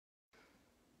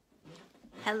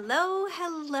Hello,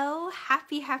 hello,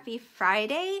 happy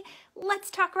Friday. Let's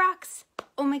talk rocks.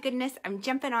 Oh my goodness, I'm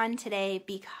jumping on today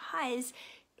because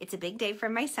it's a big day for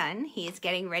my son. He is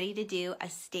getting ready to do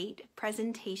a state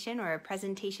presentation or a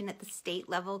presentation at the state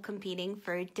level competing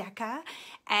for DECA.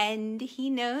 And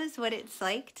he knows what it's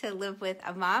like to live with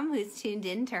a mom who's tuned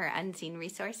into her unseen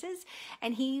resources.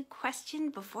 And he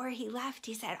questioned before he left,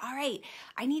 he said, all right,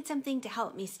 I need something to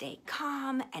help me stay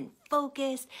calm and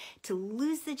focused, to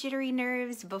lose the jittery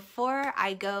nerves before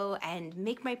I go and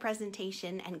make my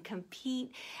presentation and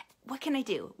compete. What can I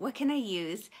do? What can I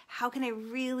use? How can I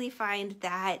really find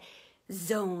that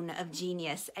zone of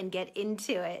genius and get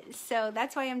into it? So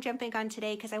that's why I'm jumping on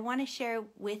today, because I want to share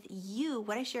with you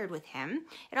what I shared with him.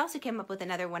 It also came up with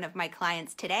another one of my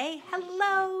clients today.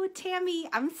 Hello, Tammy.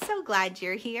 I'm so glad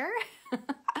you're here.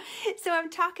 So I'm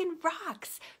talking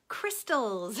rocks,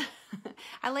 crystals.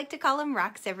 I like to call them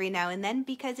rocks every now and then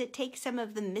because it takes some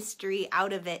of the mystery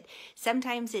out of it.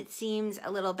 Sometimes it seems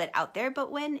a little bit out there,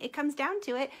 but when it comes down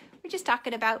to it, we're just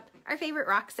talking about our favorite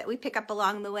rocks that we pick up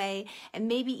along the way. And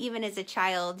maybe even as a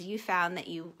child, you found that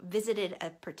you visited a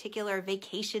particular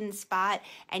vacation spot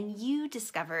and you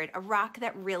discovered a rock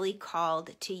that really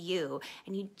called to you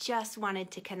and you just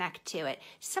wanted to connect to it.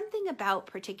 Something about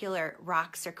particular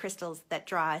rocks or crystals that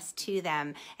draw us to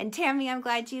them. And Tammy, I'm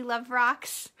glad you love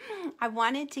rocks. I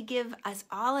wanted to give us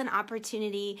all an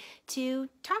opportunity to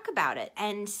talk about it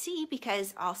and see,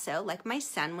 because also, like my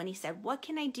son, when he said, what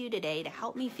can I do today to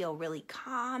help me feel really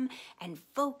calm and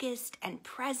focused and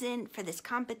present for this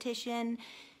competition?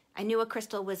 I knew a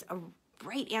crystal was a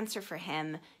great answer for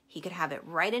him. He could have it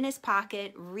right in his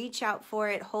pocket, reach out for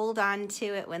it, hold on to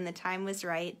it when the time was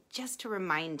right, just to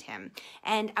remind him.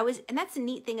 And that's the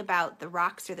neat thing about the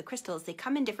rocks or the crystals, they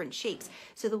come in different shapes.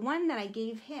 So the one that I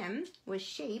gave him was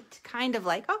shaped kind of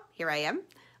like, oh, here I am,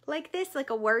 like this, like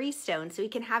a worry stone. So he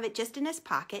can have it just in his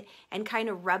pocket and kind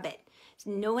of rub it.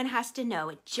 No one has to know.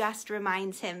 It just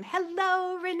reminds him.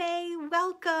 Hello, Renee.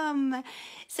 Welcome.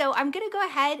 So I'm going to go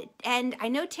ahead, and I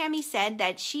know Tammy said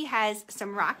that she has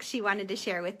some rocks she wanted to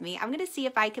share with me. I'm going to see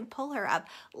if I can pull her up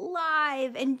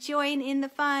live and join in the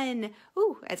fun.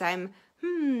 Ooh, as I'm,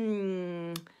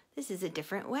 this is a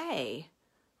different way.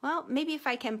 Well, maybe if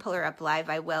I can pull her up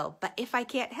live, I will. But if I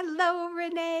can't, hello,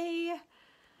 Renee.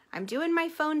 I'm doing my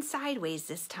phone sideways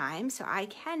this time so I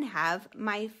can have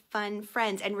my fun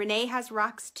friends. And Renee has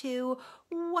rocks too.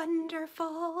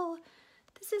 Wonderful.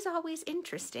 This is always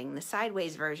interesting, the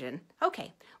sideways version.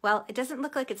 Okay, well, it doesn't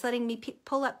look like it's letting me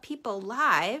pull up people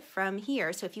live from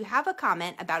here. So if you have a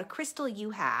comment about a crystal you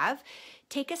have,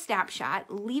 take a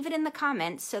snapshot, leave it in the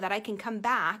comments so that I can come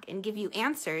back and give you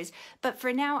answers. But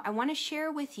for now, I want to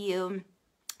share with you,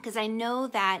 because I know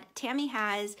that Tammy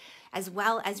has, as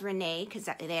well as Renee, because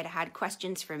they had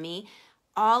questions for me,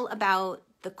 all about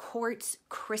the quartz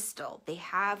crystal. They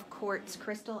have quartz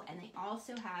crystal and they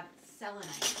also have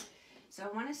selenite. So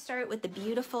I want to start with the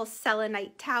beautiful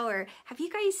selenite tower. Have you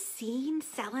guys seen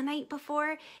selenite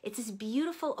before? It's this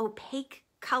beautiful opaque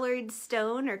colored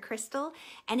stone or crystal,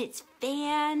 and it's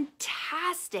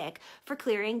fantastic for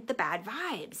clearing the bad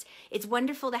vibes. It's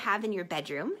wonderful to have in your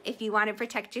bedroom if you want to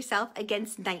protect yourself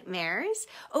against nightmares.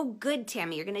 Oh, good,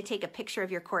 Tammy, you're going to take a picture of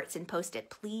your quartz and post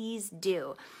it. Please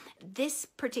do. This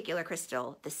particular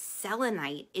crystal, the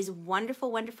selenite, is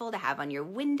wonderful to have on your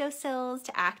windowsills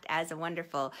to act as a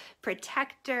wonderful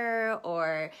protector,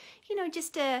 or,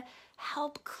 just to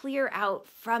help clear out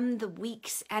from the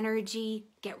week's energy,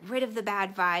 get rid of the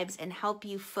bad vibes, and help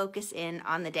you focus in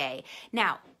on the day.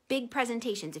 Now, big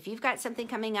presentations. If you've got something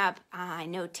coming up, I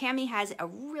know Tammy has a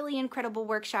really incredible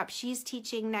workshop she's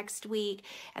teaching next week.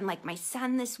 And like my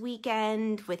son this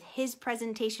weekend with his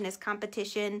presentation as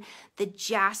competition, the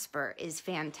jasper is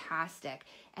fantastic.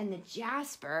 And the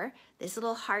jasper, this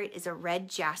little heart is a red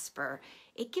jasper.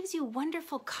 It gives you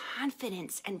wonderful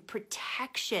confidence and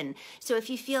protection. So if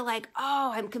you feel like,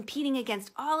 oh, I'm competing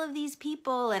against all of these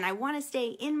people and I want to stay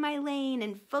in my lane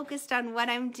and focused on what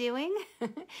I'm doing,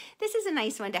 this is a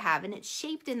nice one to have. And it's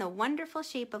shaped in the wonderful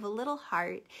shape of a little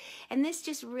heart. And this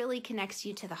just really connects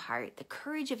you to the heart, the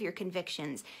courage of your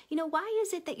convictions. Why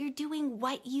is it that you're doing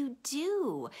what you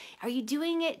do? Are you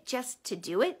doing it just to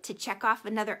do it, to check off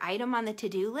another item on the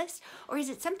to-do list? Or is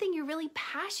it something you're really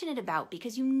passionate about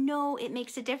because you know it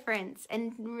makes a difference?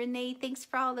 And Renee, thanks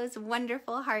for all those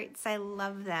wonderful hearts. I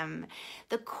love them.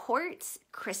 The quartz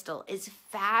crystal is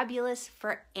fabulous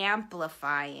for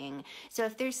amplifying. So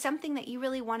if there's something that you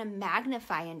really want to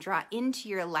magnify and draw into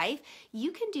your life,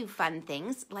 you can do fun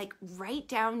things like write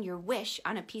down your wish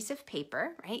on a piece of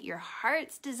paper, right? Your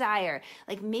heart's desire.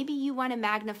 Like maybe you want to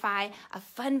magnify a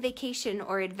fun vacation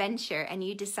or adventure and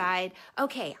you decide,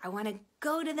 okay, I want to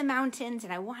go to the mountains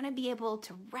and I want to be able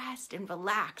to rest and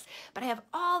relax, but I have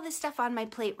all this stuff on my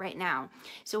plate right now.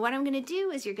 So what I'm going to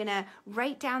do is you're going to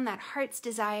write down that heart's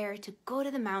desire to go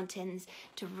to the mountains,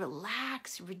 to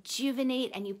relax,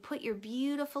 rejuvenate, and you put your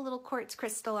beautiful little quartz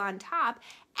crystal on top.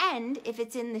 And if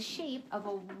it's in the shape of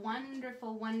a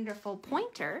wonderful, wonderful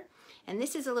pointer, and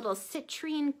this is a little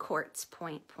citrine quartz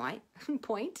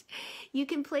point, you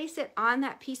can place it on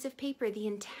that piece of paper, the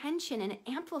intention, and it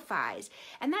amplifies.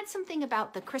 And that's something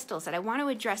about the crystals that I want to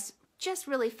address just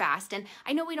really fast. And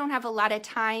I know we don't have a lot of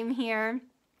time here.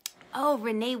 Oh,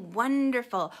 Renee,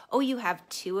 wonderful. Oh, you have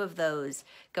 2 of those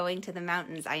going to the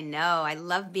mountains. I know. I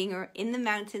love being in the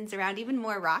mountains around even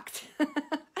more rocks.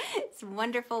 It's a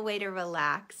wonderful way to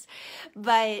relax.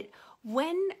 But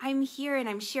when I'm here and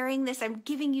I'm sharing this, I'm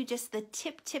giving you just the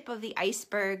tip of the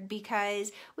iceberg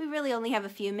because we really only have a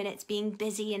few minutes being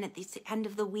busy and at the end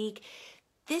of the week.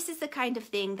 This is the kind of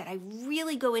thing that I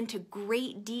really go into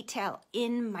great detail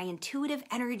in my Intuitive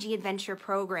Energy Adventure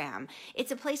program.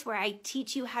 It's a place where I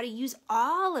teach you how to use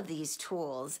all of these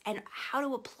tools and how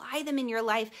to apply them in your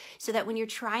life so that when you're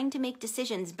trying to make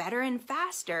decisions better and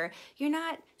faster, you're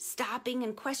not stopping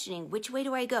and questioning, which way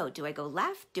do I go? Do I go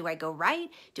left? Do I go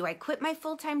right? Do I quit my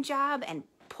full-time job and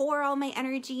pour all my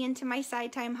energy into my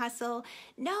side time hustle?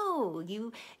 No,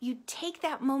 you take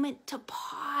that moment to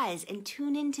pause and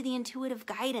tune into the intuitive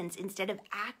guidance instead of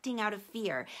acting out of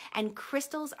fear. And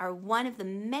crystals are one of the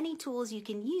many tools you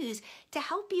can use to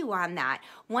help you on that.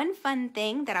 One fun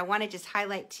thing that I want to just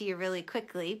highlight to you really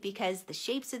quickly, because the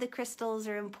shapes of the crystals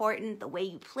are important, the way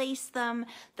you place them,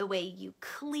 the way you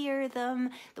clear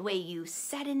them, the way you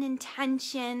set an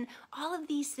intention, all of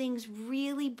these things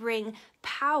really bring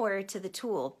power to the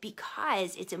tool,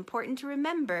 because it's important to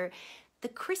remember the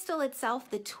crystal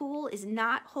itself, the tool, is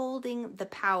not holding the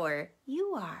power.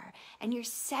 You are. And you're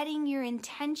setting your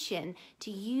intention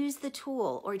to use the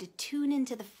tool or to tune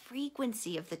into the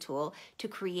frequency of the tool to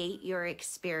create your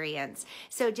experience.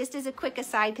 So just as a quick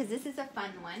aside, because this is a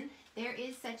fun one, there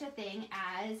is such a thing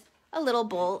as a little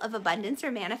bowl of abundance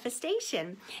or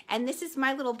manifestation. And this is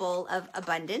my little bowl of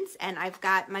abundance. And I've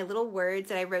got my little words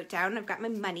that I wrote down. I've got my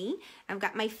money. I've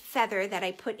got my feather that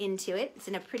I put into it. It's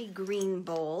in a pretty green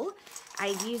bowl.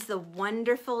 I use the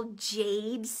wonderful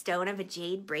jade stone of a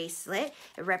jade bracelet.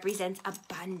 It represents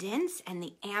abundance, and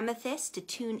the amethyst to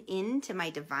tune in to my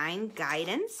divine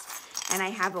guidance. And I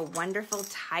have a wonderful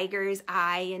tiger's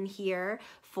eye in here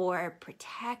for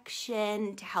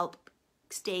protection, to help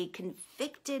stay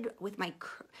convicted with my,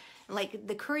 like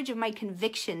the courage of my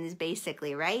convictions,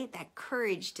 basically, right? That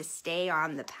courage to stay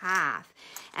on the path.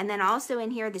 And then also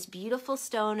in here, this beautiful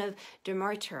stone of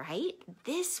Dermarterite.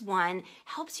 This one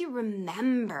helps you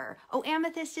remember. Oh,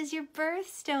 amethyst is your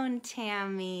birthstone,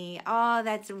 Tammy. Oh,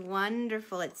 that's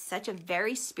wonderful. It's such a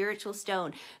very spiritual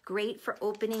stone. Great for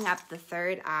opening up the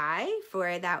third eye,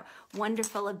 for that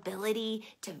wonderful ability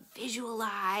to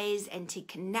visualize and to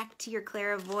connect to your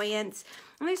clairvoyance.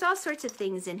 And there's all sorts of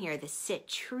things in here. The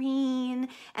citrine,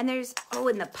 and there's, oh,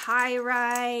 and the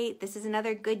pyrite. This is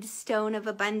another good stone of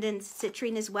abundance,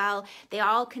 citrine as well. They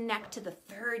all connect to the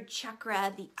third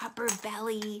chakra, the upper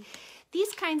belly.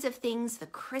 These kinds of things, the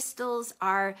crystals,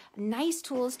 are nice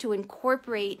tools to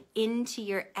incorporate into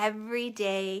your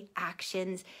everyday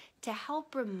actions to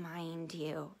help remind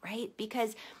you, right?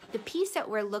 Because the peace that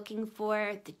we're looking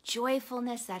for, the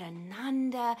joyfulness, that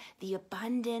ananda, the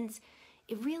abundance,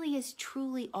 it really is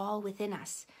truly all within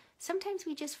us. Sometimes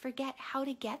we just forget how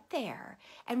to get there,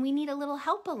 and we need a little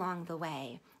help along the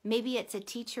way. Maybe it's a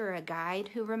teacher or a guide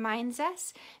who reminds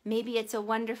us. Maybe it's a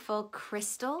wonderful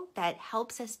crystal that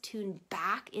helps us tune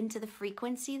back into the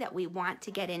frequency that we want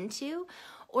to get into.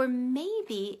 Or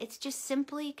maybe it's just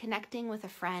simply connecting with a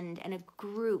friend and a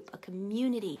group, a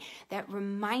community that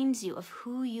reminds you of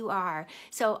who you are.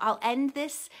 So I'll end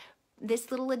this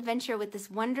little adventure with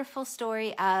this wonderful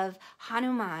story of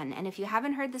Hanuman. And if you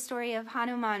haven't heard the story of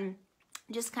Hanuman,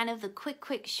 just kind of the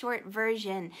quick, short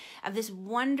version of this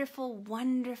wonderful,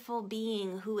 wonderful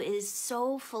being who is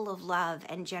so full of love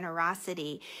and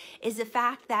generosity, is the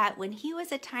fact that when he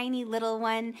was a tiny little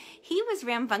one, he was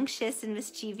rambunctious and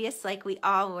mischievous like we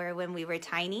all were when we were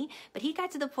tiny. But he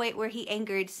got to the point where he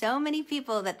angered so many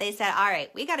people that they said, all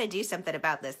right, we got to do something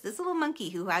about this. This little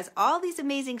monkey who has all these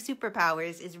amazing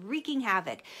superpowers is wreaking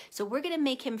havoc. So we're going to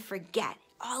make him forget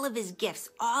all of his gifts,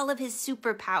 all of his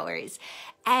superpowers.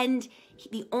 And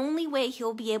the only way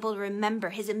he'll be able to remember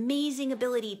his amazing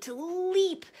ability to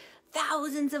leap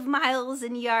thousands of miles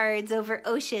and yards over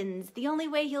oceans, the only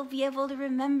way he'll be able to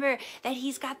remember that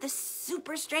he's got the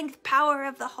super strength power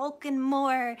of the Hulk and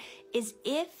more, is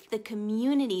if the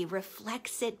community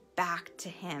reflects it back to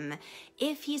him.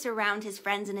 If he's around his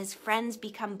friends and his friends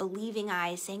become believing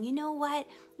eyes saying, you know what?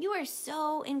 You are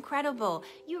so incredible.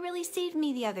 You really saved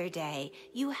me the other day.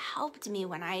 You helped me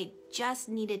when I just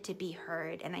needed to be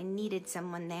heard and I needed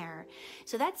someone there.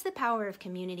 So that's the power of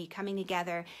community coming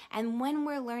together. And when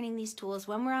we're learning these tools,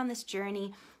 when we're on this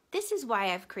journey, this is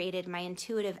why I've created my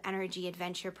Intuitive Energy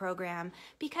Adventure program,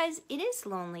 because it is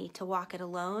lonely to walk it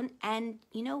alone. And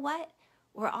you know what?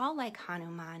 We're all like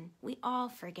Hanuman. We all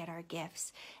forget our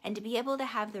gifts. And to be able to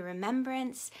have the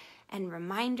remembrance and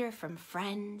reminder from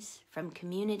friends, from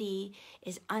community,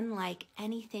 is unlike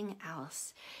anything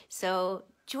else. So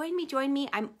join me.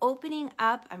 I'm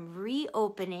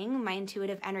reopening my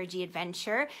Intuitive Energy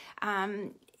Adventure.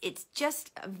 It's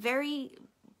just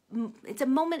it's a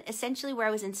moment essentially where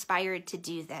I was inspired to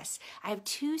do this. I have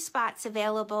 2 spots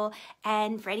available,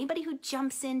 and for anybody who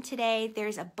jumps in today,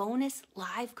 there's a bonus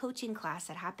live coaching class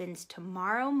that happens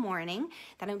tomorrow morning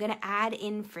that I'm going to add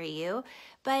in for you.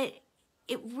 But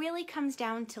it really comes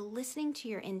down to listening to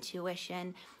your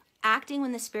intuition, acting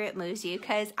when the spirit moves you,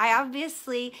 because I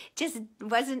obviously just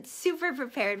wasn't super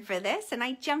prepared for this, and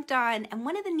I jumped on. And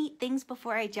one of the neat things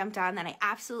before I jumped on that I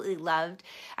absolutely loved,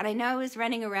 and I know I was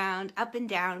running around up and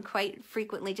down quite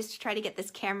frequently just to try to get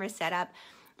this camera set up,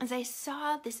 as I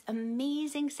saw this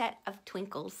amazing set of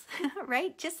twinkles,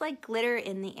 right? Just like glitter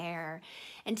in the air.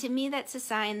 And to me, that's a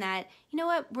sign that, you know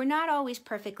what, we're not always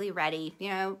perfectly ready. You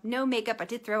know, no makeup, I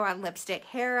did throw on lipstick,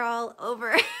 hair all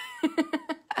over,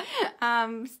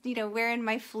 you know, wearing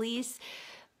my fleece.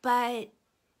 But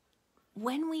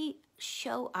when we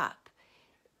show up,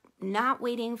 not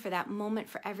waiting for that moment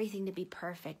for everything to be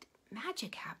perfect,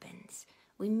 magic happens.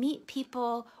 We meet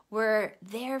people, we're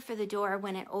there for the door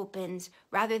when it opens,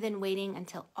 rather than waiting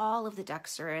until all of the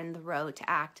ducks are in the row to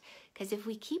act. Because if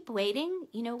we keep waiting,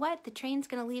 you know what? The train's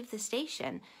going to leave the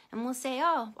station. And we'll say,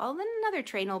 oh, well, then another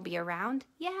train will be around.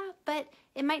 Yeah, but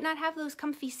it might not have those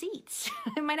comfy seats.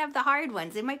 It might have the hard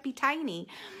ones. It might be tiny.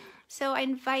 So I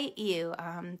invite you.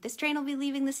 This train will be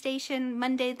leaving the station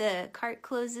Monday. The cart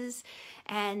closes.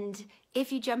 And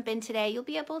if you jump in today, you'll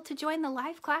be able to join the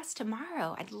live class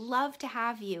tomorrow. I'd love to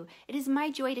have you. It is my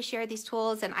joy to share these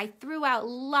tools, and I threw a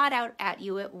lot out at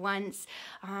you at once.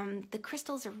 The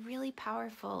crystals are really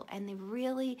powerful, and they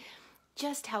really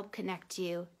just help connect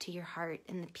you to your heart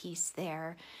and the peace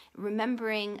there,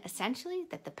 remembering essentially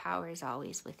that the power is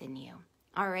always within you.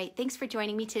 All right, thanks for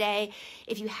joining me today.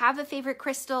 If you have a favorite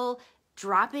crystal,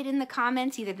 drop it in the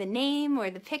comments, either the name or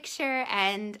the picture,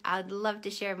 and I'd love to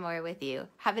share more with you.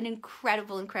 Have an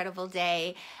incredible, incredible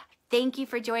day. Thank you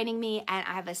for joining me, and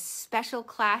I have a special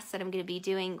class that I'm going to be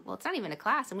doing. Well, it's not even a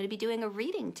class. I'm going to be doing a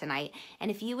reading tonight,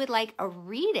 and if you would like a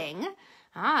reading,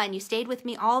 and you stayed with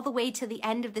me all the way to the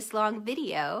end of this long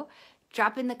video,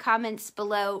 drop in the comments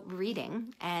below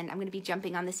reading, and I'm going to be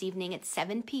jumping on this evening at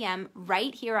 7 p.m.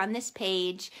 right here on this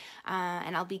page,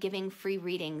 and I'll be giving free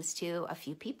readings to a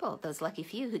few people, those lucky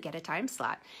few who get a time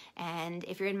slot. And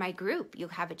if you're in my group, you'll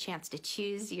have a chance to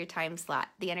choose your time slot,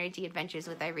 the Energy Adventures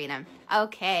with Irena.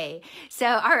 Okay, so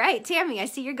all right, Tammy, I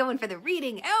see you're going for the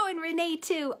reading. Oh, and Renee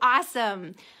too,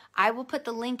 awesome. I will put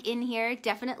the link in here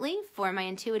definitely for my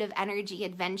Intuitive Energy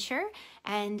Adventure,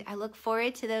 and I look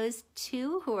forward to those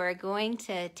 2 who are going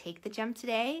to take the jump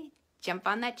today, jump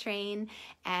on that train,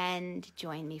 and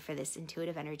join me for this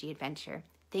Intuitive Energy Adventure.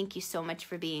 Thank you so much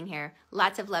for being here.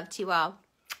 Lots of love to you all.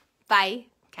 Bye.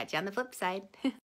 Catch you on the flip side.